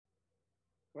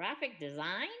Graphic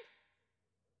design?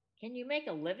 Can you make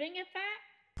a living at that?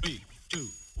 Three, two,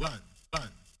 one, fun,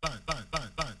 fun, fun, fun,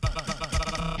 fun, fun,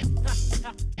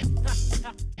 fun,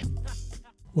 fun.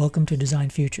 Welcome to Design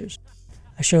Futures,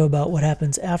 a show about what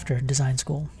happens after design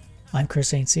school. I'm Chris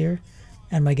St. Cyr,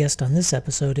 and my guest on this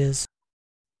episode is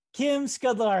Kim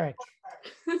Skudlarek.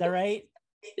 Is that right?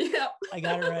 Yeah. I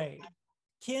got it right.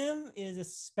 Kim is a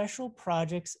special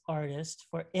projects artist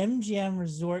for MGM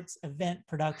Resorts event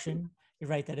production. You're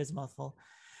right, that is a mouthful.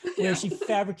 Where she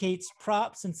fabricates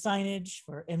props and signage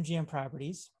for MGM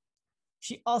properties.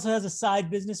 She also has a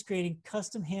side business creating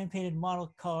custom hand-painted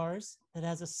model cars that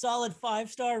has a solid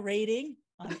 5-star rating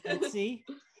on Etsy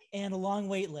and a long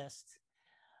wait list.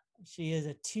 She is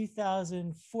a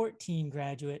 2014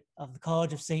 graduate of the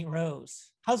College of St. Rose.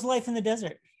 How's life in the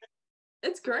desert?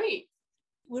 It's great.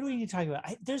 What do we need to talk about?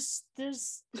 There's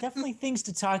definitely things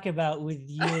to talk about with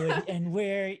you and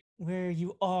where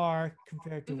you are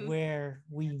compared to where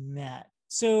we met.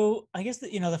 So I guess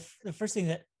that the first thing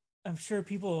that I'm sure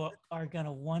people are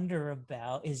gonna wonder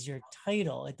about is your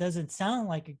title. It doesn't sound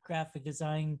like a graphic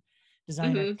designer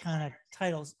kind of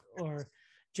titles or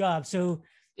job. So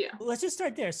Yeah. let's just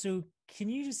start there. So can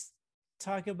you just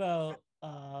talk about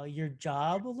your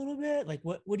job a little bit? Like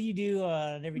what do you do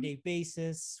on an everyday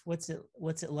basis? What's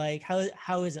it like?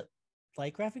 How is it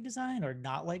like graphic design or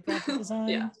not like graphic design?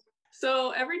 Yeah.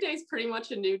 So every day is pretty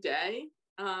much a new day.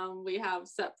 We have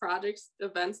set projects,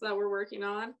 events that we're working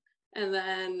on. And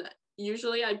then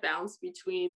usually I bounce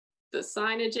between the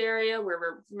signage area where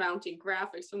we're mounting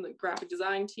graphics from the graphic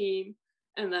design team.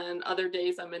 And then other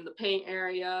days I'm in the paint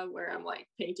area where I'm like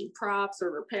painting props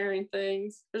or repairing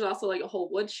things. There's also like a whole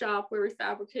wood shop where we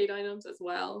fabricate items as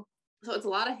well. So it's a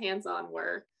lot of hands-on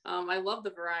work. I love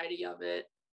the variety of it.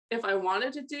 If I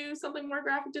wanted to do something more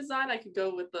graphic design, I could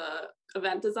go with the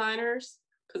event designers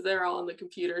because they're all in the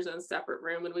computers in a separate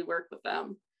room and we work with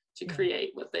them to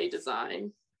create what they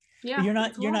design. Yeah.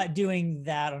 But you're not doing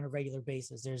that on a regular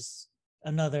basis. There's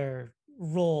another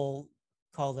role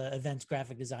called an events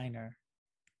graphic designer.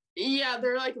 Yeah,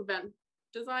 they're like event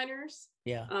designers.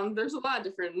 Yeah. There's a lot of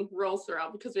different roles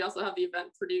throughout because we also have the event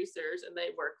producers and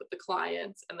they work with the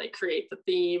clients and they create the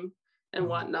theme and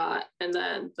whatnot. And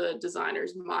then the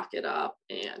designers mock it up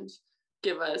and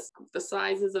give us the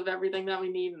sizes of everything that we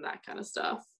need and that kind of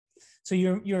stuff. So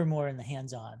you're more in the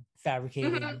hands-on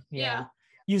fabricating. Yeah.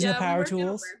 Using the power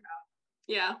tools.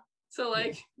 Yeah. So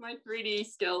like my 3D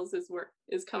skills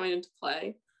is coming into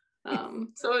play.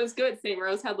 So it was good. St.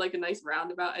 Rose had like a nice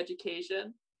roundabout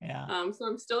education. Yeah. So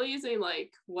I'm still using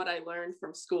like what I learned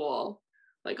from school,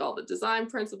 like all the design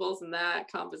principles and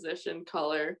that composition,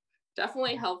 color.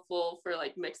 Definitely helpful for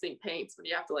like mixing paints when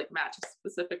you have to like match a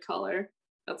specific color.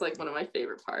 That's like one of my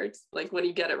favorite parts. Like when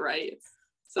you get it right, it's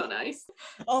so nice.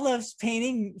 All those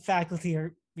painting faculty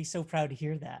are be so proud to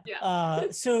hear that.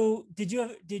 Yeah. So did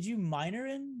you minor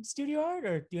in studio art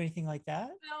or do anything like that?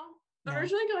 No.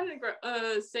 Originally going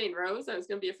to St. Rose, I was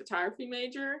going to be a photography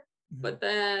major. But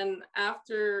then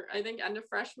after, I think end of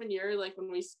freshman year, like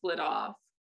when we split off,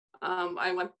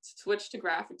 I switched to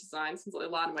graphic design since a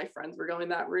lot of my friends were going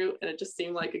that route. And it just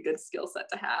seemed like a good skill set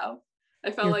to have. I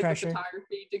felt like the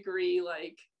photography degree,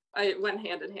 like I went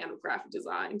hand in hand with graphic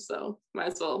design. So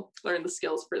might as well learn the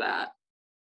skills for that.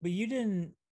 But you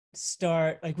didn't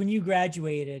start, like when you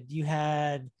graduated, you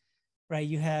had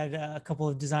a couple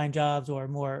of design jobs or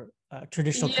more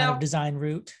traditional kind of design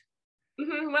route.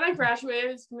 When I graduated,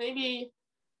 it was maybe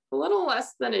a little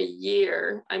less than a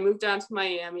year. I moved down to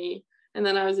Miami and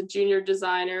then I was a junior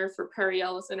designer for Perry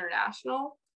Ellis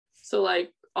International. So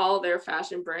like all their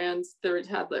fashion brands, they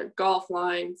had their golf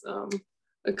lines,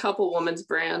 a couple women's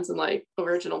brands and like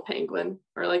Original Penguin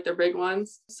are like their big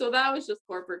ones. So that was just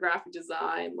corporate graphic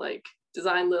design, like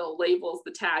design little labels,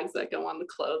 the tags that go on the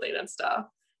clothing and stuff.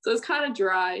 So it was kind of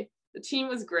dry. The team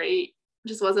was great.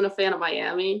 Just wasn't a fan of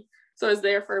Miami. So I was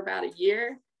there for about a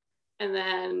year and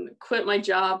then quit my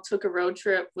job, took a road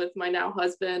trip with my now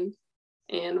husband,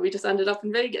 and we just ended up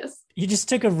in Vegas. You just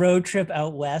took a road trip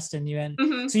out west and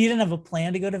so you didn't have a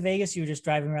plan to go to Vegas. You were just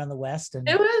driving around the West. And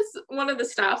it was one of the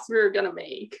stops we were going to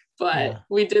make, but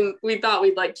we thought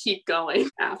we'd like keep going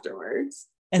afterwards.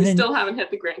 And we still haven't hit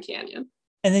the Grand Canyon.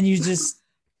 And then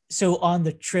so on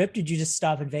the trip, did you just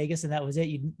stop in Vegas and that was it?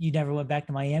 You never went back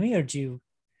to Miami or did you?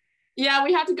 Yeah,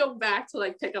 we had to go back to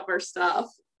like pick up our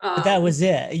stuff. But that was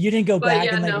it. You didn't go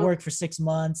back and work for 6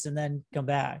 months and then come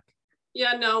back.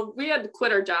 Yeah, no, we had to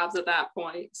quit our jobs at that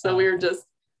point. So we were just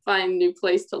finding a new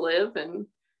place to live. And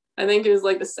I think it was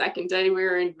like the second day we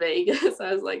were in Vegas.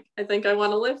 I was like, I think I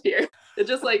want to live here. It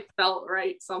just like felt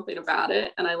right, something about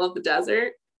it. And I love the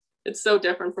desert. It's so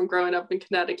different from growing up in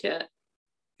Connecticut.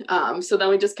 So then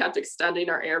we just kept extending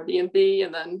our Airbnb,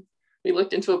 and then we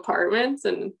looked into apartments,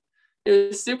 and it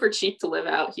was super cheap to live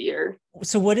out here.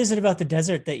 So what is it about the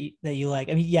desert that you like?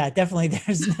 I mean, yeah, definitely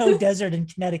there's no desert in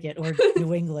Connecticut or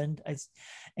New England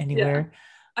anywhere.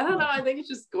 I don't know. I think it's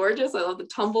just gorgeous. I love the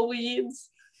tumbleweeds.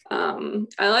 I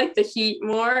like the heat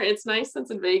more. It's nice since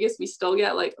in Vegas we still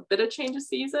get like a bit of change of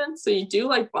season. So you do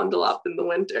like bundle up in the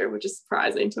winter, which is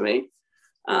surprising to me.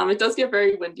 It does get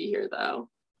very windy here though.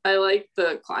 I like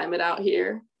the climate out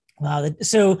here. Wow.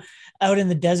 So out in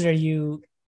the desert, are you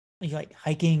like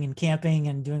hiking and camping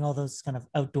and doing all those kind of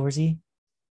outdoorsy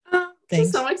things?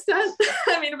 To some extent.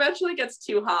 I mean, eventually it gets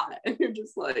too hot and you're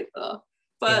just like, oh.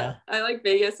 But yeah. I like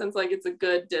Vegas since like it's a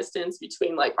good distance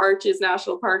between like Arches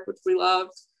National Park, which we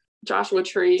loved, Joshua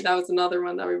Tree. That was another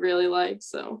one that we really liked.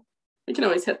 So we can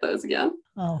always hit those again.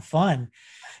 Oh, fun.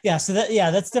 Yeah. So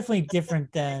that's definitely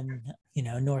different than,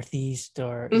 Northeast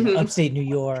or upstate New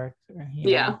York. Or,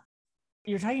 yeah.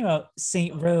 You're talking about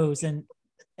St. Rose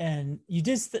and you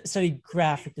did study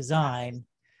graphic design.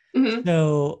 Mm-hmm.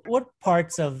 So what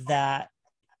parts of that,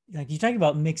 like you're talking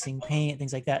about mixing paint,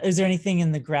 things like that. Is there anything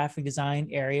in the graphic design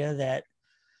area that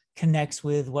connects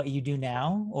with what you do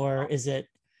now? Or is it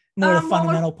more the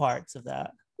fundamental parts of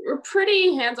that? We're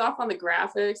pretty hands off on the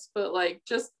graphics, but like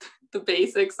just the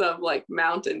basics of like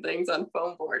mounting things on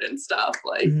foam board and stuff.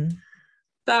 Like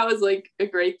that was like a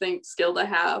great skill to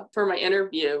have. For my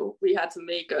interview, we had to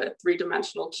make a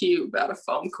 3-dimensional cube out of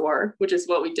foam core, which is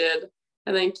what we did,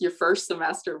 I think, your first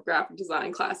semester of graphic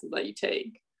design classes that you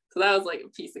take. So that was like a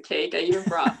piece of cake. I even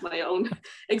brought my own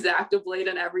X-Acto blade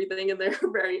and everything, and they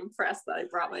were very impressed that I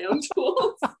brought my own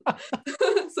tools.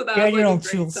 So that was your like own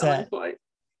tool set. Point.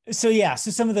 So yeah,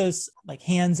 so some of those like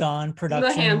hands-on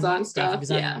production, the hands-on stuff,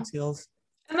 skills,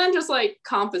 and then just like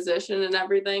composition and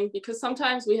everything, because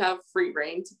sometimes we have free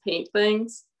reign to paint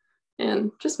things,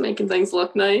 and just making things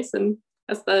look nice and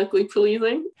aesthetically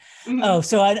pleasing. Oh,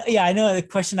 so I know the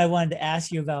question I wanted to ask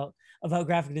you about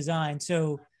graphic design.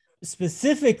 So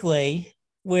specifically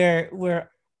where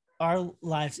our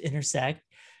lives intersect.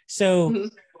 So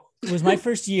it was my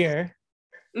first year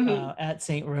at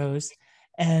St. Rose,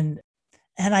 and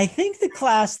I think the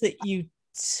class that you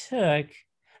took,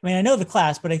 I mean, I know the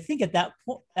class, but I think at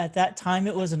that time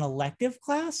it was an elective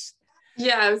class.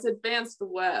 Yeah, it was advanced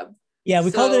web. Yeah,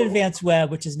 we called it advanced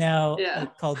web, which is now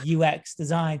called UX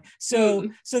design. So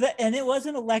that, and it was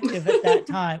an elective at that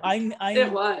time.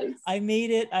 I made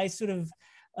it. I sort of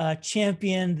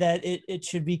championed that it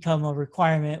should become a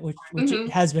requirement, which it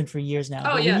has been for years now.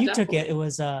 Oh, but yeah, when you definitely. took it, it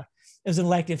was an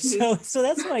elective. So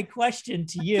that's my question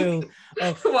to you.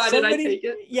 Why did I take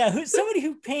it? Yeah, somebody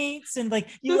who paints and like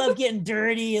you love getting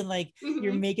dirty and like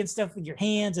you're making stuff with your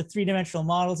hands and 3-dimensional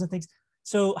models and things.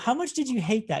 So how much did you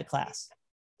hate that class?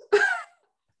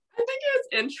 I think it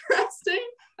was interesting.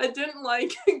 I didn't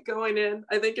like going in.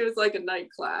 I think it was like a night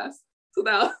class. So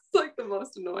that was like the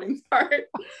most annoying part.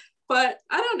 But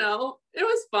I don't know. It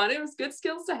was fun. It was good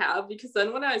skills to have, because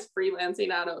then when I was freelancing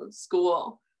out of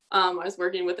school, I was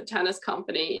working with a tennis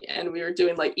company and we were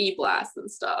doing like e-blasts and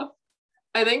stuff.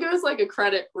 I think it was like a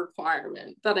credit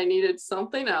requirement that I needed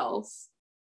something else,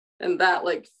 and that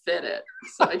like fit it.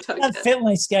 So I took it. Fit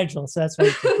my schedule. So that's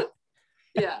why.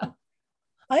 Yeah.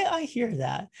 I hear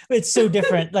that. It's so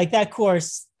different. Like that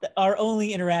course, our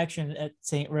only interaction at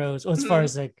St. Rose, as far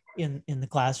as like in the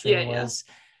classroom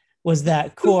was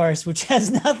that course, which has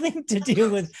nothing to do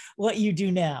with what you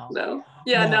do now. No.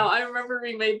 Yeah, no, I remember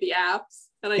we made the apps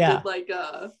and I did like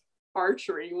a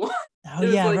archery one. Oh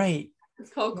yeah, right. It's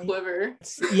called Quiver.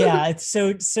 It's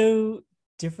so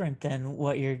different than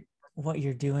what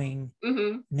you're doing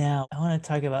now. I want to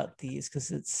talk about these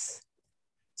because it's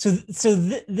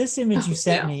this image you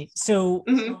sent me. So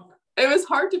it was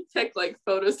hard to pick like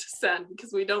photos to send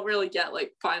because we don't really get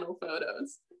like final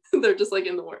photos. They're just like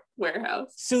in the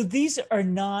warehouse. So these are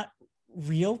not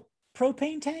real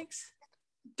propane tanks?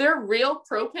 They're real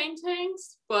propane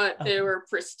tanks, but they were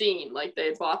pristine. Like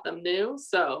they bought them new.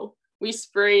 So we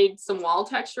sprayed some wall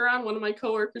texture on. One of my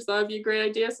coworkers thought it'd be a great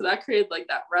idea. So that created like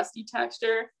that rusty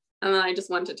texture. And then I just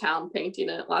went to town painting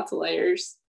it, lots of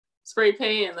layers, spray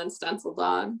paint, and then stenciled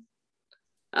on.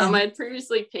 I had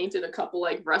previously painted a couple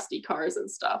like rusty cars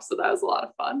and stuff. So that was a lot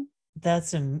of fun.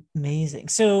 That's amazing.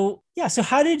 So so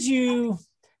how did you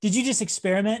just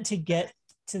experiment to get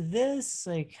to this?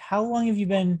 Like how long have you've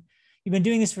been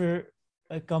doing this for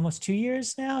like almost 2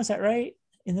 years now? Is that right?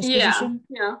 In this position?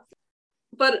 Yeah.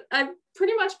 But I've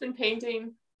pretty much been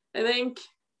painting, I think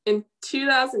in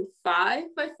 2005,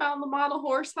 I found the model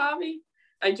horse hobby.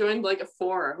 I joined like a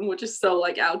forum, which is so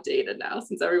like outdated now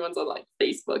since everyone's on like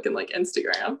Facebook and like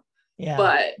Instagram. Yeah.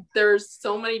 But there's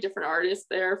so many different artists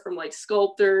there, from like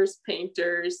sculptors,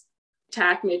 painters,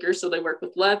 tack makers. So they work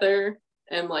with leather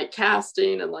and like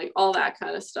casting and like all that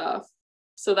kind of stuff.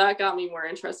 So that got me more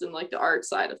interested in like the art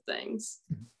side of things.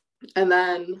 And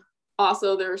then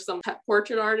also there were some pet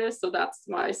portrait artists. So that's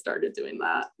why I started doing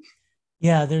that.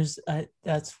 Yeah, there's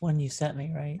that's one you sent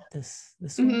me, right? This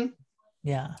one.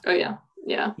 Yeah. Oh yeah.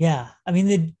 Yeah. Yeah. I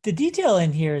mean, the detail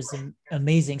in here is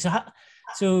amazing.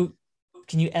 So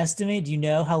can you estimate, do you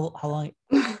know how long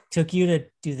it took you to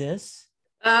do this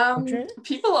portrait?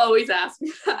 People always ask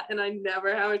me that, and I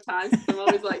never have a time. I'm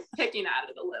always like picking at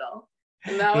it a little.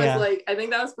 And that was like, I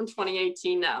think that was from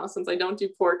 2018 now, since I don't do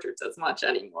portraits as much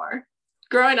anymore.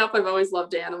 Growing up, I've always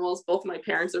loved animals. Both of my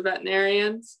parents are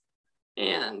veterinarians,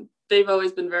 and they've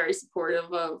always been very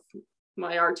supportive of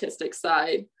my artistic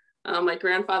side. My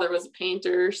grandfather was a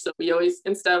painter, so we always,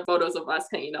 instead of photos of us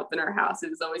hanging up in our house, it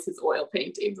was always his oil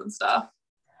paintings and stuff.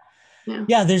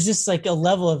 Yeah, there's just like a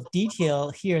level of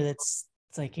detail here that's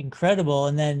it's like incredible,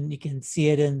 and then you can see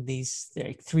it in these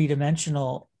like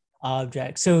three-dimensional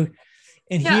objects. So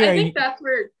in here, I think that's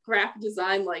where graphic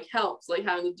design like helps, like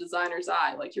having the designer's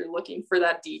eye. Like you're looking for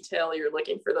that detail, you're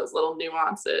looking for those little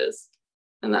nuances,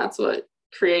 and that's what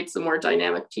creates a more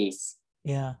dynamic piece.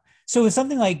 Yeah. So with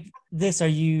something like this, are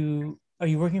you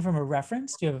working from a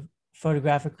reference? Do you have a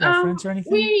photographic reference or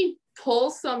anything? We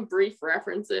pull some brief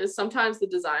references. Sometimes the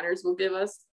designers will give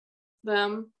us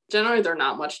them. Generally, they're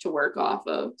not much to work off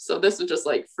of. So this is just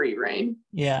like free reign.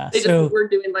 Yeah. We're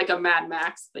doing like a Mad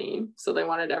Max theme. So they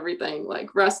wanted everything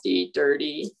like rusty,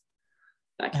 dirty,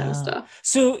 that kind of stuff.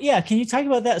 So yeah, can you talk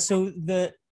about that? So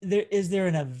is there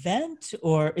an event,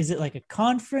 or is it like a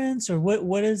conference, or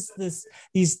what is this?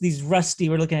 These rusty,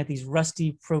 we're looking at these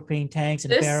rusty propane tanks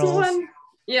and barrels.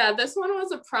 This one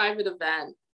was a private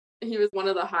event. He was one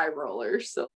of the high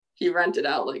rollers, so he rented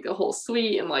out like a whole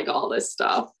suite and like all this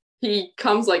stuff. He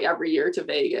comes like every year to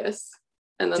Vegas,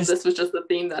 and then this was just the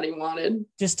theme that he wanted.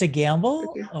 Just to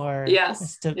gamble, or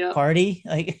just to party,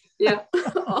 like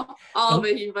all of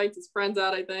it. He invites his friends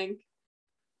out, I think.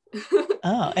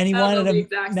 Oh, and he wanted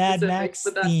a Mad Max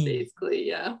but that's theme. Basically,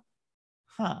 yeah.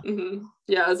 Huh.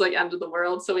 Yeah, it was like end of the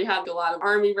world. So we had a lot of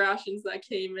army rations that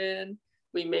came in.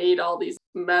 We made all these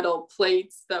metal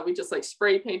plates that we just like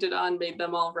spray painted on, made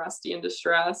them all rusty and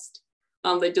distressed.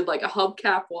 They did like a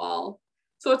hubcap wall.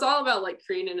 So it's all about like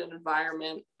creating an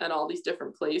environment at all these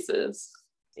different places.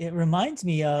 It reminds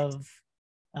me of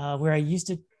where I used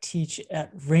to teach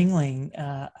at Ringling.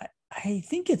 I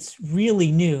think it's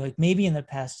really new, like maybe in the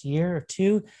past year or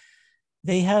two.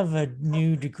 They have a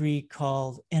new degree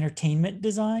called entertainment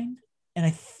design. And I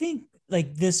think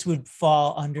like this would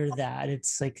fall under that.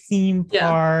 It's like theme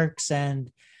parks and,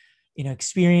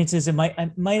 experiences.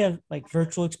 I might have like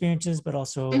virtual experiences, but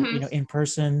also,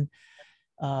 in-person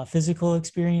physical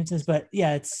experiences. But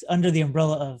yeah, it's under the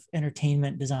umbrella of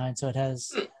entertainment design. So it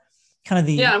has kind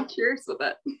of I'm curious what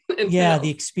that the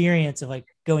experience of like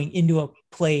going into a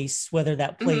place, whether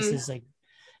that place is like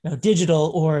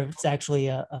digital or it's actually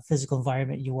a physical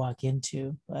environment you walk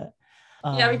into. But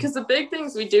because the big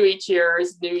things we do each year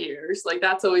is New Year's. Like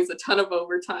that's always a ton of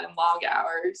overtime, long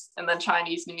hours, and then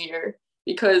Chinese New Year,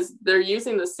 because they're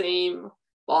using the same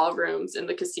ballrooms in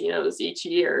the casinos each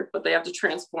year, but they have to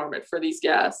transform it for these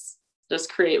guests,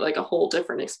 just create like a whole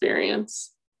different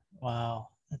experience. Wow,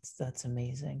 that's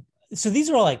amazing. So these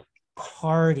are all like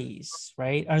parties,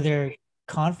 right? Are there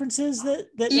conferences that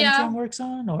MGM works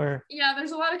on, or? Yeah,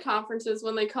 there's a lot of conferences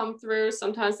when they come through.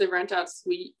 Sometimes they rent out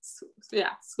suites. We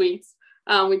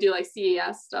do like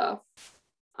CES stuff.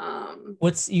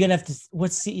 What's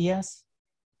CES?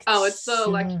 Oh, it's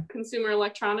the Consumer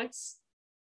Electronics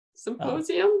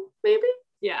Symposium, maybe?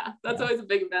 Yeah, that's always a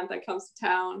big event that comes to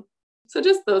town. So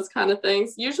just those kind of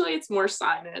things. Usually it's more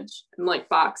signage and like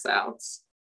box outs.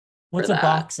 What's a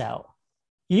box out?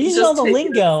 You're using all the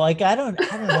lingo. Like I don't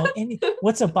know any.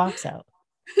 What's a box out?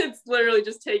 It's literally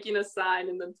just taking a sign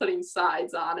and then putting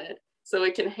sides on it so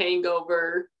it can hang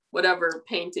over whatever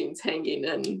painting's hanging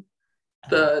in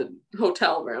the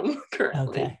hotel room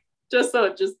currently. Okay. Just so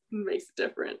it just makes it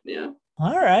different. Yeah.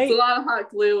 All right. It's a lot of hot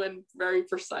glue and very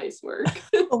precise work.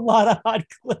 A lot of hot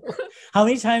glue. How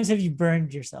many times have you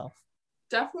burned yourself?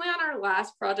 Definitely on our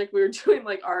last project, we were doing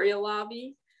like Aria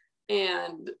Lobby.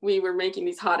 And we were making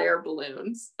these hot air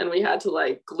balloons, and we had to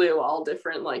like glue all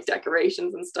different like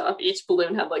decorations and stuff. Each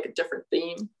balloon had like a different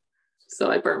theme.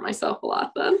 So I burnt myself a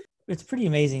lot then. It's pretty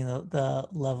amazing the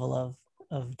level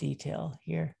of detail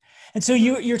here. And so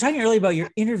you were talking earlier about your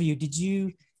interview.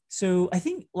 So I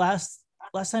think last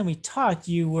time we talked,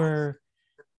 you were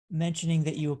mentioning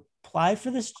that you applied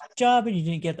for this job and you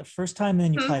didn't get it the first time and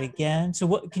then you applied again. So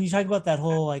what can you talk about that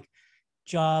whole like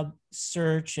job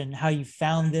search and how you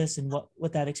found this and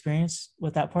what that experience,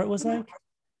 what that part was like?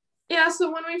 Yeah,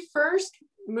 so when we first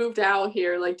moved out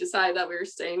here, like decided that we were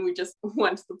staying, we just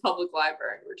went to the public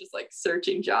library and we're just like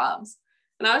searching jobs.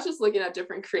 And I was just looking at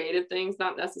different creative things,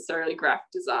 not necessarily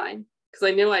graphic design, because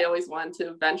I knew I always wanted to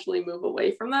eventually move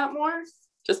away from that more,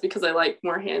 just because I like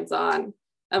more hands-on.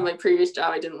 At my previous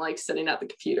job, I didn't like sitting at the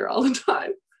computer all the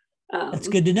time. That's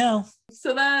good to know.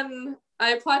 So then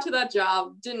I applied to that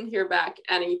job, didn't hear back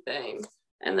anything.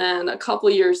 And then a couple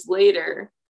of years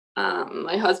later,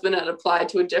 my husband had applied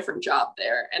to a different job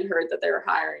there and heard that they were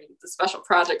hiring the special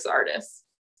projects artists.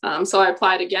 So I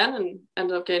applied again and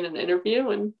ended up getting an interview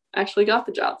and actually got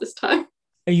the job this time.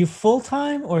 Are you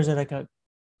full-time or is it like a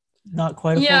not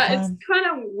quite a Yeah, full-time? it's kind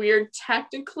of weird.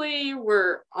 Technically,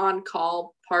 we're on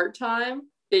call part-time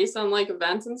based on like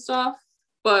events and stuff,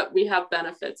 but we have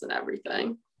benefits and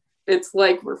everything. It's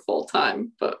like we're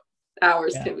full-time, but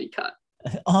hours can be cut.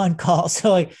 On call.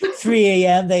 So like 3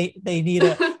 a.m. they need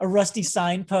a rusty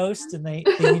signpost and they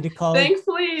need to call.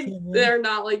 Thankfully, they're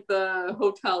not like the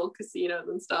hotel casinos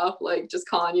and stuff, like just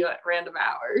calling you at random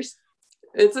hours.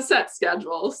 It's a set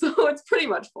schedule, so it's pretty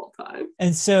much full-time.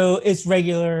 And so it's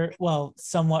regular, well,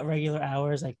 somewhat regular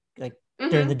hours, like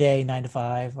during the day, 9 to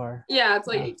 5, or yeah, it's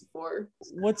like 8 to 4.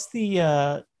 What's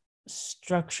the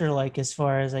structure like as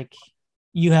far as like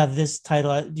you have this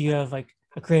title? Do you have like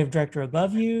a creative director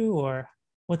above you, or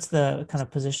what's the kind of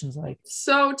positions like?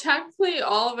 So technically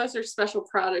all of us are special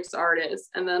products artists,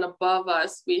 and then above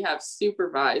us we have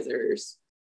supervisors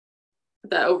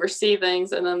that oversee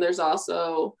things, and then there's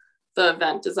also the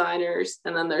event designers,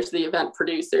 and then there's the event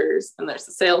producers, and there's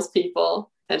the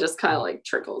salespeople. It just kind of like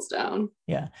trickles down.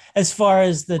 Yeah. As far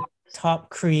as the top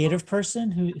creative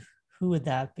person, who would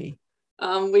that be?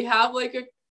 We have like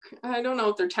I don't know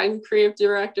if they're technically creative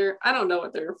director. I don't know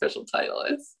what their official title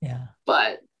is. Yeah.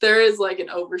 But there is like an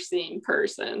overseeing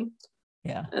person.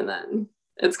 Yeah. And then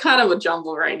it's kind of a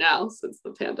jumble right now since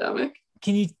the pandemic.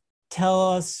 Can you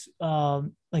tell us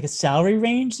like a salary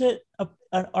range that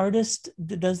an artist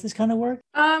that does this kind of work?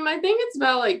 I think it's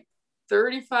about like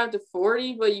 35 to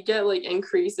 40, but you get like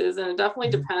increases, and it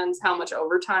definitely depends how much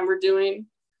overtime we're doing.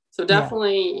 So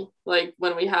definitely like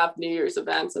when we have New Year's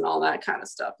events and all that kind of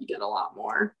stuff, you get a lot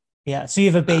more. Yeah. So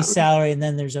you have a base salary and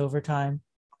then there's overtime.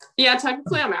 Yeah,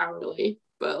 technically I'm hourly,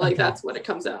 but like that's what it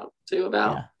comes out to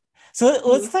about. Yeah. So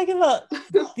let's talk about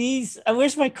these.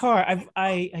 Where's my car?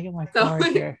 I got my car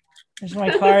here. There's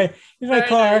my car. Here's my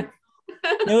car.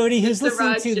 Nobody who's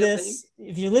listening to this,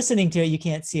 if you're listening to it, you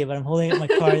can't see it, but I'm holding up my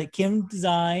car that Kim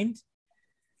designed.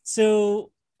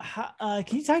 So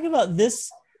can you talk about this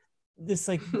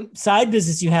like side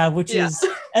business you have, which is,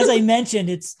 as I mentioned,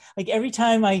 it's like every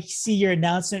time I see your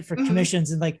announcement for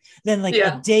commissions and then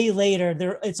a day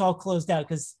later it's all closed out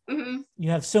because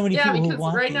you have so many people who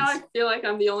want right now I feel like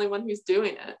I'm the only one who's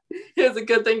doing it. It's a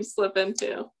good thing to slip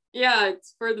into. Yeah,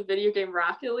 it's for the video game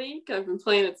Rocket League. I've been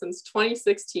playing it since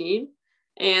 2016,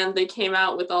 and they came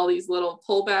out with all these little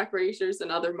pullback racers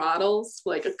and other models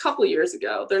like a couple years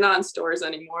ago. They're not in stores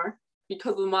anymore.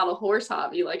 Because of the model horse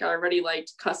hobby, like I already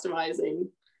liked customizing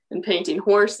and painting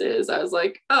horses. I was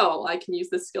like, oh, I can use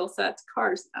this skill set to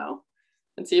cars now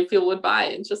and see if people would buy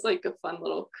it. It's just like a fun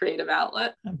little creative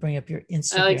outlet. I'll bring up your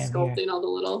Instagram. I like sculpting all the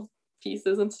little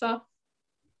pieces and stuff.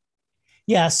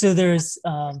 Yeah, so there's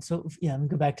let me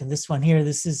go back to this one here.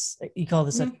 This is, you call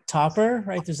this a topper,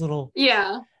 right? There's little they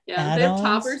have add-ons.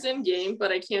 toppers in game,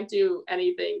 but I can't do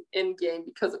anything in game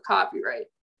because of copyright.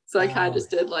 So I kind of just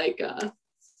did like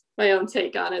my own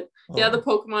take on it. Yeah, the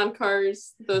Pokemon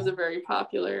cards, those are very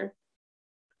popular.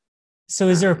 So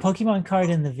is there a Pokemon card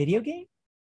in the video game?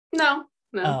 No.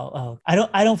 Oh, I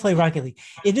don't play Rocket League.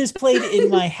 It is played in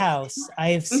my house. I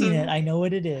have seen it. I know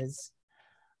what it is.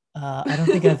 I don't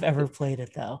think I've ever played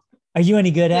it though. Are you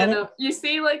any good at it? You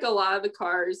see like a lot of the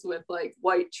cars with like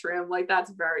white trim, like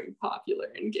that's very popular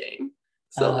in game.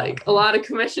 So a lot of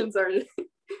commissions are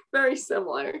very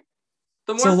similar.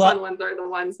 The more fun ones are the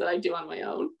ones that I do on my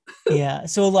own. Yeah.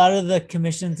 So a lot of the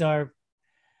commissions are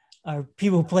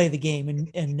people who play the game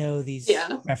and know these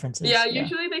references. Yeah,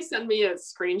 usually they send me a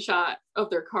screenshot of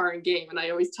their car in game, and I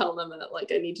always tell them that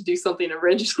like I need to do something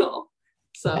original.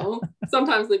 So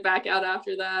sometimes they back out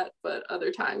after that, but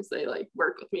other times they like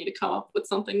work with me to come up with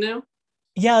something new.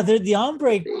 Yeah, the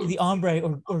ombre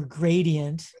or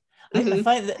gradient. I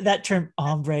find that term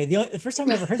ombre. The first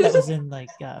time I ever heard that was in like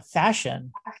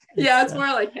fashion. It's more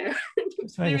like hair.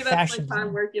 Maybe that's my time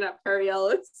design. working at Perry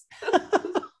Ellis.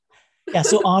 Yeah,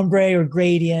 so ombre or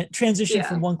gradient, transition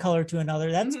from one color to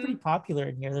another. That's pretty popular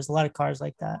in here. There's a lot of cars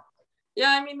like that.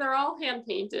 Yeah, I mean they're all hand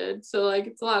painted, so like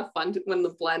it's a lot of fun when the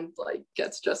blend like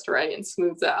gets just right and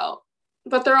smooths out.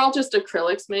 but they're all just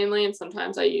acrylics mainly, and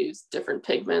sometimes I use different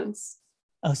pigments.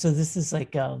 Oh, so this is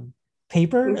like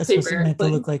paper? It's Paper supposed to meant to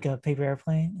airplane. look like a paper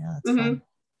airplane. Yeah, that's Mhm. fun.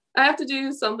 I have to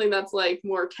do something that's like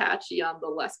more catchy on the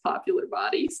less popular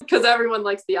bodies because everyone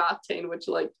likes the Octane, which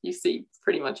like you see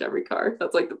pretty much every car.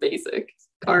 That's like the basic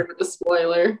car with the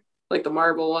spoiler, like the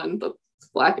marble one, the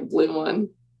black and blue one.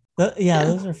 Yeah,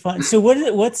 those are fun. So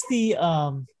what's the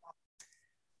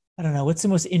I don't know, what's the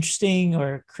most interesting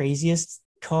or craziest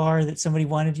car that somebody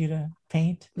wanted you to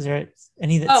paint? Is there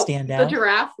any that stand The out?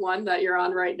 giraffe one that you're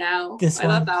on right now. This I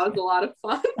one? thought that was a lot of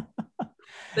fun.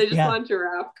 They just Yeah. want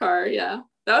giraffe car. Yeah.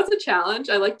 That was a challenge.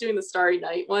 I like doing the Starry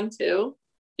Night one too.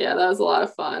 Yeah, that was a lot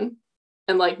of fun.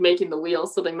 And like making the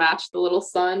wheels so they match the little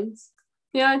suns.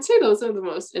 Yeah, I'd say those are the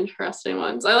most interesting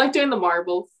ones. I like doing the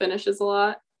marble finishes a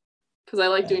lot because I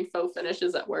like doing faux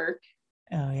finishes at work.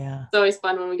 Oh yeah. It's always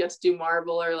fun when we get to do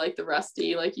marble or like the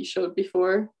rusty, like you showed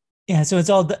before. Yeah, so it's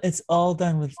all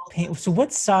done with paint. So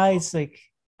what size, like,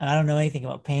 I don't know anything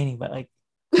about painting, but like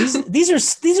these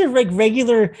are like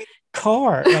regular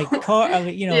car, like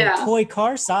Yeah. toy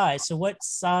car size. So what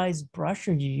size brush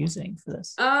are you using for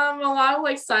this? A lot of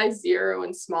like size 0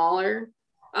 and smaller.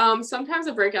 Sometimes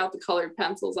I break out the colored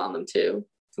pencils on them too.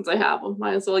 Since I have them,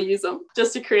 might as well use them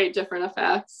just to create different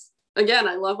effects. Again,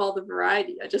 I love all the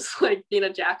variety. I just like being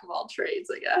a jack of all trades,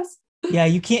 I guess. Yeah,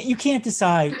 you can't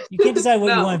decide. You can't decide what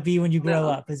you No, want to be when you grow no.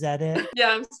 up. Is that it? Yeah,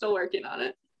 I'm still working on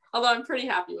it. Although I'm pretty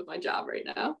happy with my job right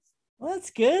now. Well,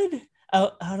 that's good.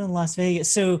 Out in Las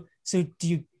Vegas. So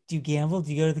do you gamble?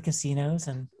 Do you go to the casinos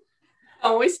and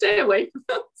Always stay away from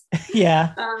those.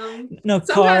 yeah. No Sometimes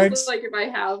cards. like if I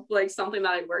have like something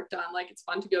that I worked on, like it's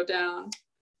fun to go down.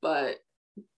 But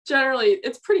generally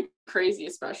it's pretty crazy,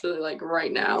 especially like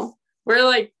right now. We're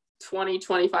like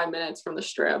 20-25 minutes from the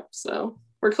strip, so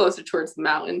we're closer towards the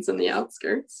mountains and the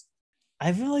outskirts.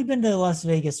 I've only been to Las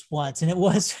Vegas once, and it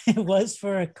was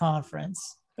for a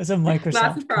conference. It was a Not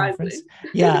Microsoft surprising. conference.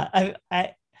 Yeah,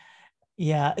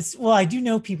 yeah. I do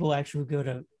know people actually who go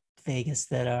to Vegas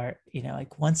that are,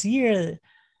 like once a year,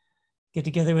 get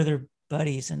together with their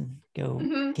buddies and go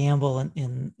Mhm. gamble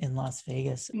in Las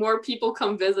Vegas. More people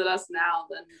come visit us now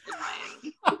than in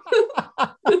Miami.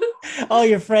 All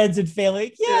your friends and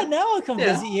family, yeah, Yeah. now I'll come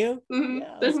Yeah. visit you. Mhm.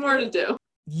 Yeah, There's that's more great. to do.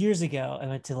 Years ago, I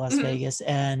went to Las Mhm. Vegas,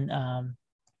 and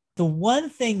the one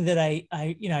thing that I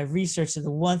researched, the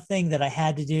one thing that I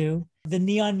had to do, the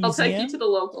Neon I'll take Museum. you to the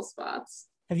local spots.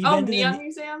 Have you Oh, been to Neon the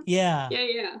Museum? Yeah.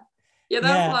 Yeah, that was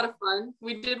Yeah. a lot of fun.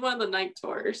 We did one of the night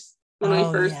tours when we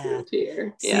first moved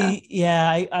here. Yeah. See,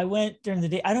 yeah, I went during the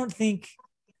day. I don't think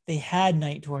they had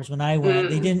night tours when I went.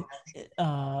 They didn't.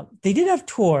 They did have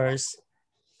tours,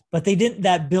 but they didn't.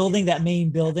 That main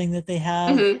building that they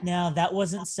have Mhm. now, that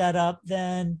wasn't set up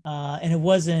then, and it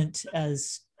wasn't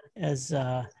as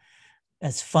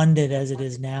funded as it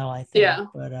is now, I think. Yeah.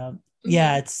 But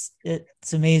yeah,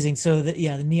 it's amazing. So the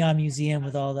Neon Museum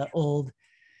with all the old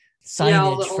signage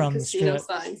all the old from the casino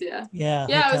strip. signs. Yeah, Yeah, it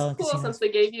hotel was and cool casinos. since they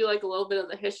gave you like a little bit of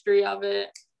the history of it.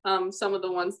 Some of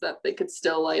the ones that they could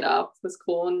still light up was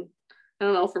cool, and I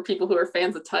don't know, for people who are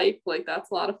fans of type, like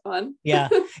that's a lot of fun. Yeah,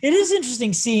 it is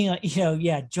interesting seeing huge,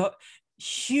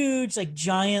 like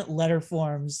giant letter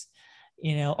forms,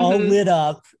 all Mhm. lit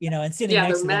up, and sitting Yeah,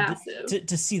 next they're to them massive.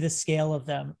 to see the scale of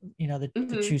them, the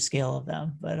Mhm. true scale of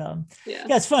them. But Yeah.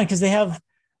 yeah, it's fun because they have,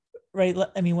 right.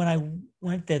 I mean, when I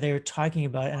went there, they were talking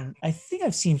about it, and I think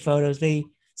I've seen photos.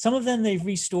 Some of them they've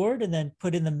restored and then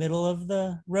put in the middle of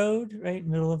the road, right,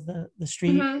 middle of the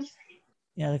street. Mhm.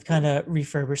 Yeah, they've kind of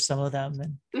refurbished some of them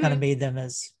and kind of Mhm. made them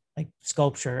as like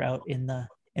sculpture out in the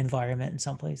environment in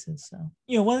some places. So,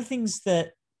 one of the things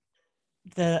that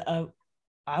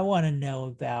I want to know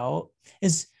about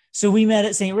is, so we met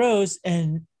at St. Rose,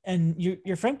 and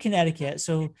you're from Connecticut.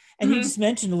 So, and you Mhm. just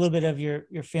mentioned a little bit of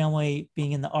your family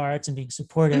being in the arts and being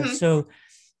supportive. Mhm. So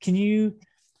can you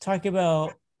talk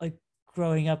about like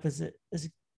growing up as a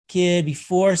kid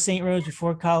before St. Rose,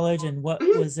 before college, and what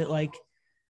Mhm. was it like,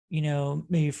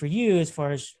 maybe for you as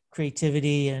far as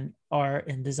creativity and art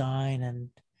and design? And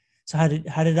so how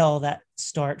did all that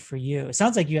start for you? It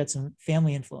sounds like you had some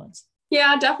family influence.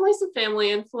 Yeah, definitely some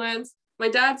family influence. My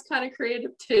dad's kind of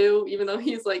creative too, even though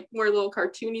he's like more little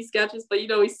cartoony sketches, but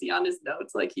you'd always see on his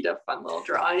notes, like he'd have fun little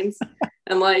drawings.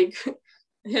 And like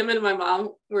him and my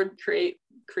mom would create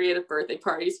creative birthday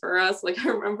parties for us. Like I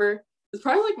remember it was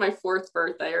probably like my 4th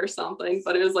birthday or something,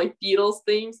 but it was like Beatles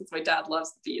themed since my dad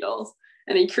loves the Beatles.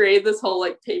 And he created this whole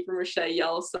like paper mache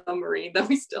yellow submarine that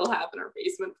we still have in our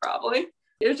basement probably.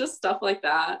 It was just stuff like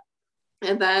that.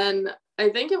 And then I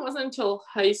think it wasn't until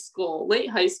late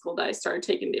high school, that I started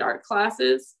taking the art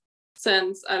classes.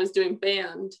 since I was doing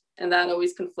band, and that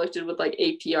always conflicted with like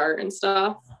AP art and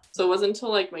stuff. So it wasn't until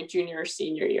like my junior or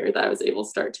senior year that I was able to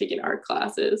start taking art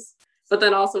classes. But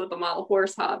then also with the model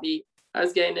horse hobby, I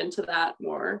was getting into that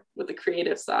more with the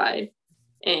creative side.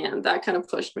 And that kind of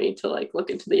pushed me to like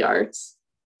look into the arts.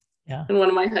 Yeah. And one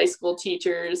of my high school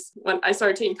teachers, when I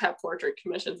started taking pet portrait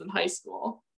commissions in high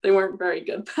school, they weren't very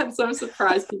good then, so I'm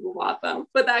surprised people bought them.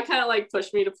 But that kind of like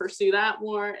pushed me to pursue that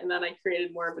more. And then I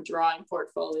created more of a drawing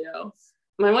portfolio.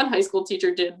 My one high school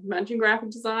teacher did mention graphic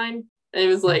design. And it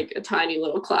was like a tiny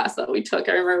little class that we took.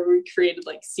 I remember we created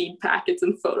like seed packets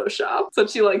in Photoshop. So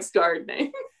she likes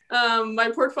gardening.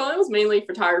 My portfolio was mainly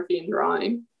photography and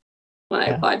drawing when I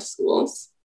applied to schools.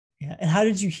 Yeah. And how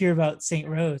did you hear about St.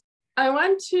 Rose? I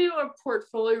went to a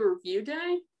portfolio review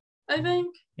day, I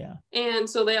think. Yeah. And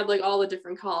so they had like all the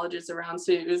different colleges around.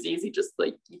 So it was easy, just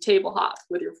like you table hop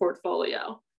with your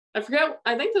portfolio. I forget,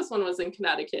 I think this one was in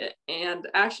Connecticut. And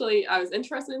actually I was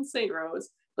interested in St. Rose,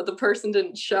 but the person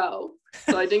didn't show.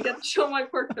 So I didn't get to show my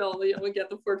portfolio and get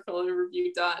the portfolio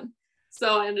review done.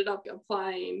 So I ended up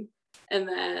applying, and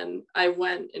then I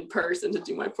went in person to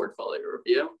do my portfolio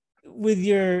review. With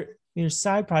your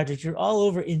side project, you're all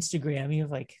over Instagram. You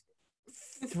have like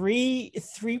three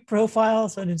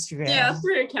profiles on Instagram. Yeah,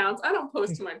 3 accounts. I don't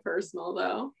post to my personal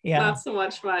though. Yeah. Not so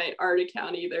much my art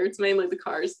account either. It's mainly the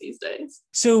cars these days.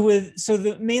 So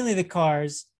mainly the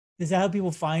cars, is that how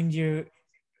people find you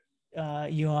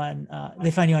on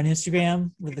they find you on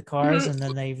Instagram with the cars, and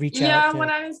then they reach out? Yeah,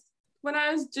 when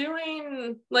I was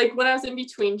doing, like when I was in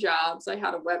between jobs, I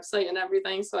had a website and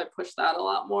everything, so I pushed that a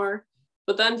lot more.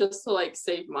 But then just to like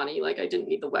save money, like I didn't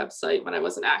need the website when I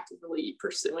wasn't actively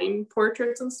pursuing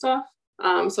portraits and stuff.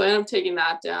 So I ended up taking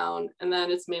that down, and then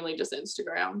it's mainly just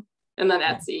Instagram and then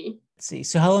Etsy. See,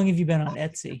 so how long have you been on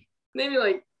Etsy? Maybe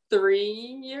like 3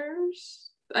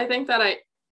 years. I think that I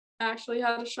actually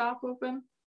had a shop open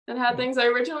and had things. I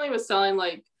originally was selling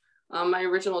like my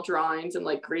original drawings and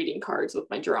like greeting cards with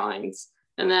my drawings.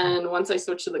 And then once I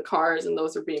switched to the cars and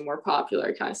those were being more popular,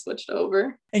 I kind of switched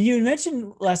over. And you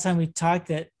mentioned last time we talked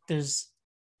that there's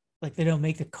like they don't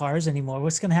make the cars anymore.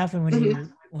 What's going to happen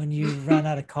when you run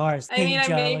out of cars? I mean, I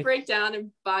may break down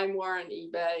and buy more on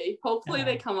eBay. Hopefully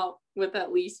they come up with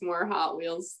at least more Hot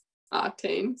Wheels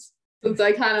Octanes, since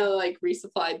I kind of like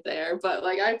resupplied there. But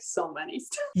like I have so many.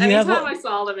 Anytime I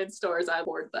saw them in stores, I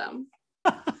hoard them.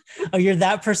 Oh, you're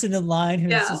that person in line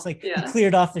who's just like you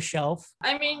cleared off the shelf.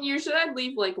 I mean, usually I'd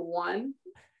leave like one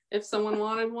if someone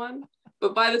wanted one,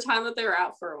 but by the time that they were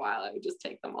out for a while, I would just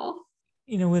take them all.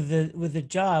 You know, with the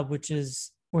job, which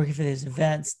is working for these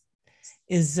events,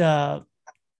 do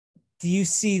you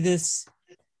see this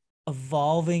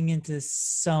evolving into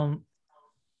some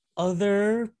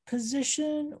other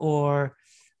position, or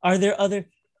are there other?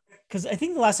 Because I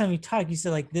think the last time we talked, you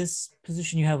said like this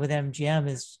position you have with MGM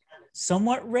is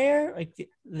somewhat rare. Like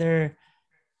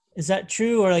is that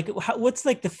true, or like what's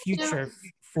like the future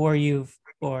for you,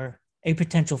 or a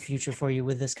potential future for you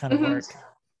with this kind of work?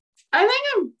 I think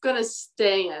I'm gonna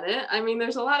stay in it. I mean,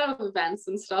 there's a lot of events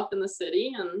and stuff in the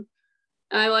city, and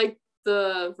I like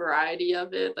the variety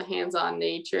of it, the hands-on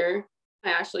nature.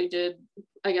 I actually did,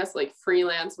 I guess, like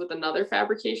freelance with another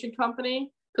fabrication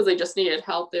company because they just needed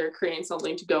help. They were creating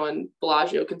something to go in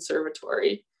Bellagio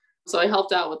Conservatory. So I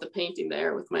helped out with the painting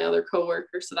there with my other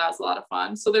coworkers. So that was a lot of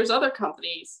fun. So there's other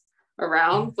companies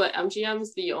around, but MGM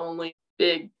is the only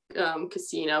big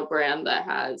casino brand that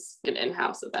has an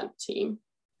in-house event team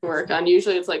to work on.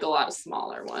 Usually it's like a lot of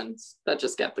smaller ones that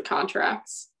just get the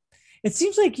contracts. It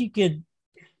seems like you could,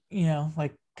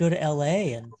 like go to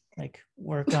LA and like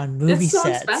work on movie it's so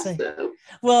sets. expensive.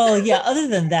 Well, yeah, other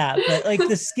than that, but like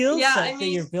the skill set that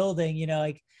you're building,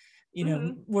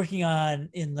 working on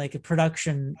in like a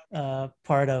production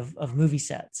part of movie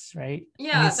sets, right?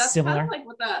 Yeah, that's similar. Kind of like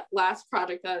what that last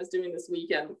project that I was doing this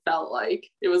weekend felt like.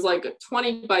 It was like a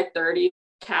 20 by 30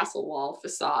 castle wall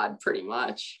facade, pretty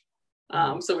much.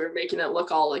 So we were making it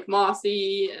look all like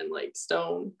mossy and like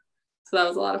stone. So that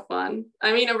was a lot of fun.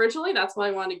 I mean, originally that's what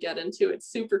I wanted to get into.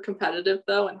 It's super competitive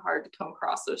though, and hard to come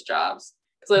across those jobs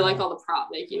because I like all the prop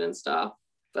making and stuff.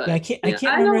 But I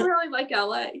don't really like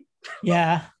LA.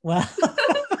 Yeah, well,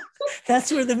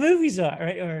 that's where the movies are,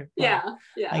 right? Or yeah.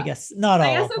 I guess not all.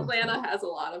 I guess Atlanta has a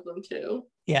lot of them too.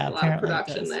 Yeah, a lot of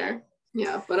production there.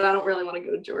 Yeah, but I don't really want to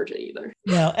go to Georgia either.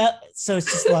 No, so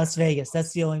it's just Las Vegas.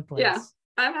 That's the only place. Yeah,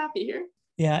 I'm happy here.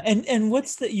 Yeah, and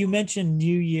what's you mentioned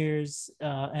New Year's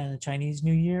and the Chinese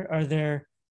New Year. Are there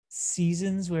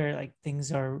seasons where like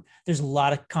there's a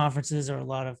lot of conferences or a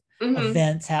lot of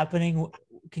events happening?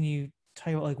 Can you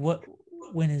tell you like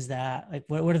when is that? Like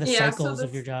what are the cycles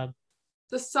of your job?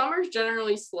 the summer's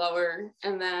generally slower,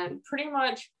 and then pretty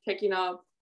much picking up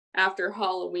after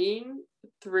Halloween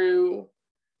through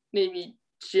maybe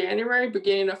January,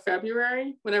 beginning of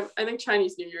February. Whenever I think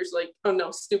Chinese New Year's, like, oh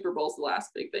no, Super Bowl's the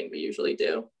last big thing we usually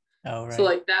do. Oh, right. So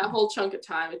like that whole chunk of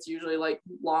time, it's usually like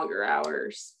longer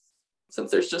hours since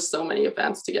there's just so many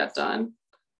events to get done.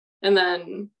 And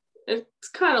then it's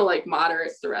kind of like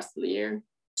moderate the rest of the year.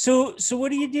 So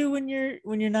what do you do when you're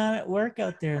not at work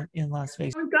out there in Las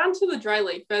Vegas? I've gone to the dry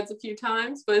lake beds a few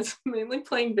times, but it's mainly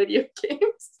playing video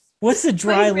games. What's the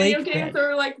dry Playing lake video games bed?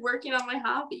 or like working on my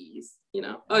hobbies, you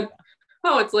know.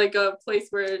 Oh, it's like a place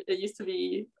where it used to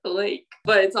be a lake,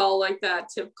 but it's all like that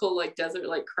typical like desert,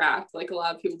 like craft. Like a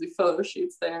lot of people do photo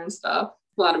shoots there and stuff.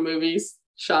 A lot of movies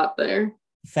shot there.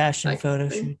 Fashion That photo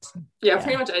kind of thing. shoots. Yeah,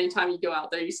 pretty much anytime you go out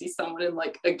there, you see someone in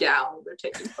like a gown. They're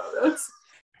taking photos.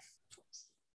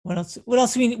 What else?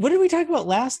 What did we talk about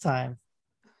last time?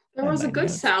 There was a good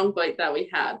sound bite that we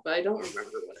had, but I don't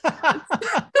remember what it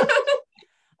was.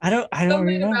 I don't Something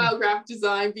remember. about graphic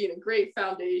design being a great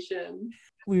foundation.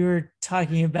 We were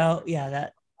talking about,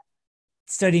 that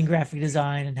studying graphic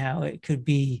design and how it could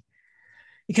lead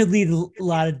a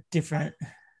lot of different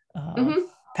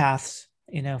paths,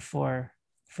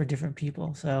 for different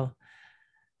people. So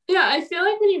Yeah, I feel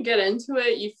like when you get into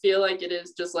it, you feel like it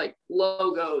is just like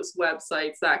logos,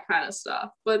 websites, that kind of stuff.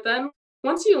 But then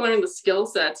once you learn the skill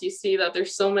sets, you see that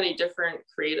there's so many different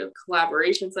creative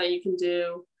collaborations that you can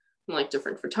do, and like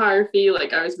different photography.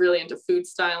 Like I was really into food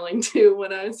styling too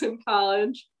when I was in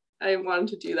college. I wanted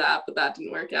to do that, but that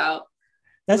didn't work out.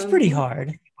 that's pretty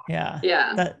hard. Yeah.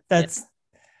 Yeah. That's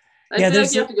I feel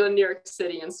like you have to go to New York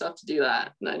City and stuff to do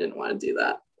that. And I didn't want to do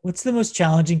that. What's the most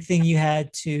challenging thing you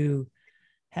had to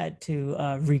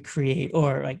recreate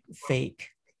or like fake?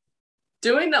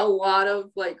 Doing a lot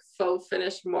of like faux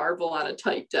finished marble on a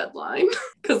tight deadline.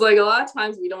 Because like a lot of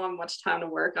times we don't have much time to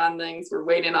work on things. We're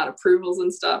waiting on approvals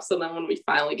and stuff. So then when we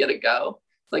finally get a go,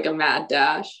 it's like a mad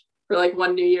dash. For like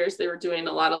one New Year's, they were doing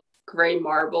a lot of gray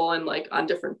marble and like on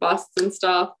different busts and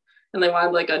stuff. And they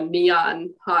wanted like a neon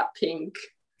hot pink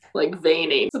like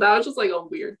veining. So that was just like a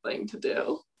weird thing to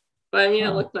do. But I mean,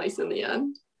 it looked nice in the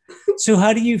end. So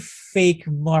how do you fake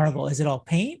marble? Is it all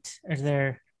paint? Or is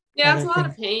there... Yeah, it's a lot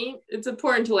of paint. It's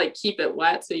important to like keep it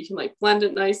wet so you can like blend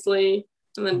it nicely.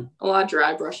 And then a lot of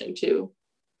dry brushing too.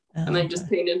 And then just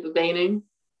painted the veining.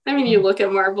 I mean, you look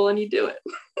at marble and you do it.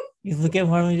 You look at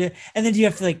marble and then do you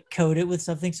have to like coat it with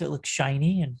something so it looks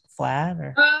shiny and flat?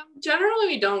 Or generally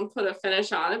we don't put a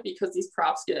finish on it because these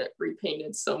props get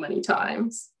repainted so many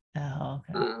times. Oh,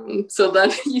 okay. So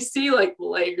then you see like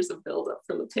layers of buildup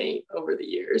from the paint over the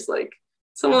years. Like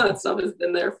some of that stuff has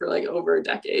been there for like over a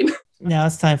decade. Now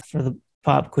it's time for the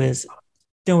pop quiz.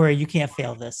 Don't worry, you can't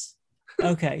fail this.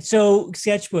 Okay, so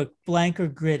sketchbook, blank or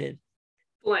gridded?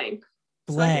 Blank.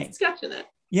 Blank. So I can sketch in it.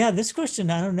 Yeah, this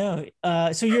question, I don't know.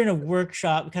 So you're in a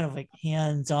workshop, kind of like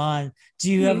hands-on.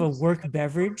 Do you have a work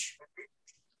beverage?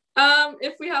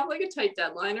 If we have like a tight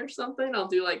deadline or something, I'll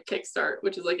do like Kickstart,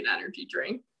 which is like an energy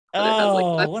drink. But it has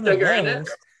like one less of sugar in those.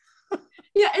 it.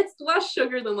 Yeah, it's less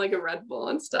sugar than like a Red Bull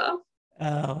and stuff.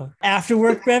 Oh, after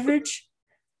work beverage?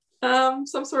 Some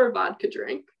sort of vodka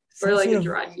drink or like a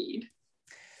dry mead.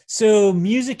 So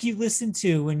music you listen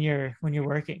to when you're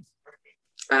working?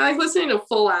 I like listening to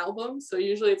full albums. So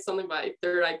usually it's something by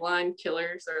Third Eye Blind,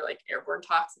 Killers, or like Airborne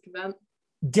Toxic Event.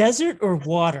 Desert or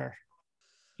water?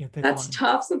 That's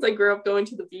tough since I grew up going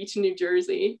to the beach in New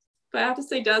Jersey. But I have to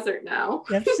say desert now.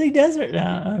 You have to say desert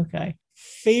now. Okay.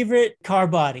 Favorite car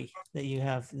body that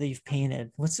you've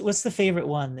painted? What's the favorite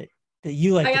one that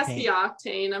you like to paint? I guess the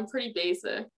Octane. I'm pretty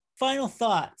basic. Final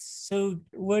thoughts. So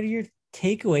what are your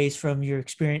takeaways from your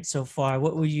experience so far?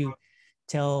 What would you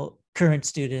tell current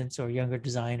students or younger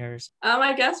designers?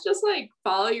 I guess just like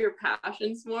follow your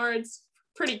passions more. It's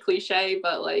pretty cliche,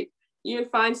 but like you can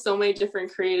find so many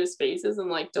different creative spaces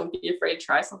and like don't be afraid to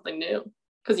try something new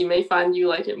because you may find you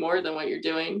like it more than what you're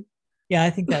doing. Yeah, I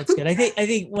think that's good. I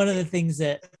think one of the things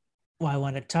that I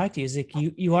want to talk to you is like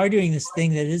you are doing this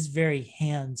thing that is very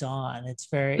hands-on. It's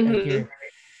very like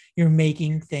you're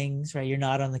making things, right? You're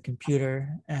not on the computer.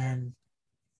 And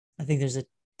I think there's a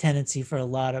tendency for a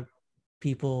lot of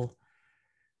people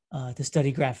to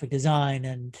study graphic design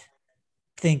and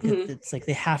think that it's like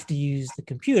they have to use the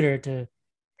computer to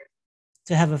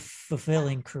have a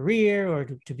fulfilling career or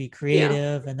to be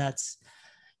creative. And that's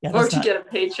or to get a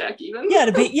paycheck even.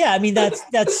 I mean,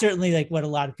 that's certainly like what a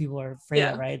lot of people are afraid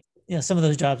of, right? Some of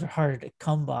those jobs are harder to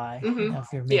come by if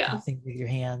you're making things with your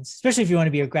hands, especially if you want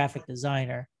to be a graphic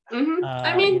designer.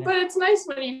 I you mean, know. but it's nice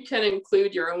when you can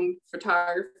include your own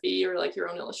photography or like your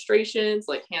own illustrations,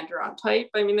 like hand drawn type.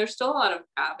 I mean, there's still a lot of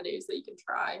avenues that you can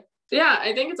try. Yeah,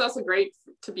 I think it's also great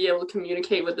to be able to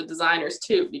communicate with the designers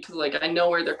too, because like I know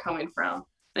where they're coming from.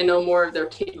 I know more of their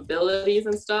capabilities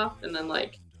and stuff, and then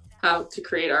like how to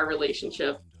create our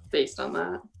relationship based on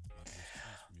that.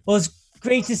 Well, it's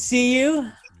great to see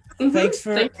you. Thanks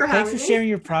for having me. sharing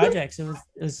your projects. It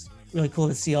was really cool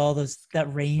to see all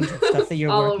that range of stuff that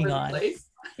you're all working over on. The place.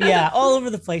 Yeah, all over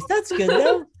the place. That's good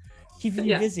though. Keeping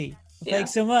you Yeah. busy. Well, Yeah.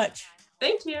 Thanks so much.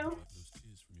 Thank you.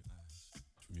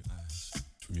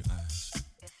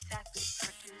 Effects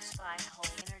produced by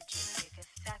Hoenergetic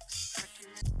Effects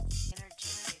produce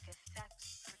energetic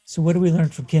effects. So what do we learn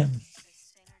from Kim?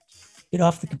 Get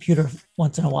off the computer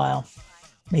once in a while.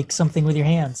 Make something with your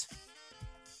hands.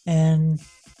 And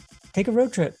take a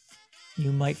road trip.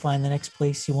 You might find the next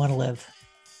place you want to live.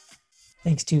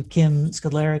 Thanks to Kim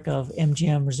Skudlaric of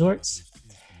MGM Resorts.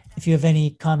 If you have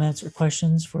any comments or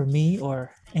questions for me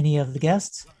or any of the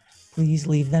guests, please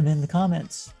leave them in the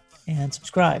comments and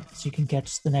subscribe so you can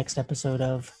catch the next episode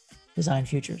of Design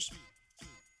Futures.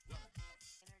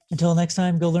 Until next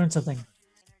time, go learn something.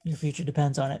 Your future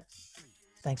depends on it.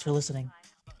 Thanks for listening.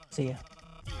 See ya.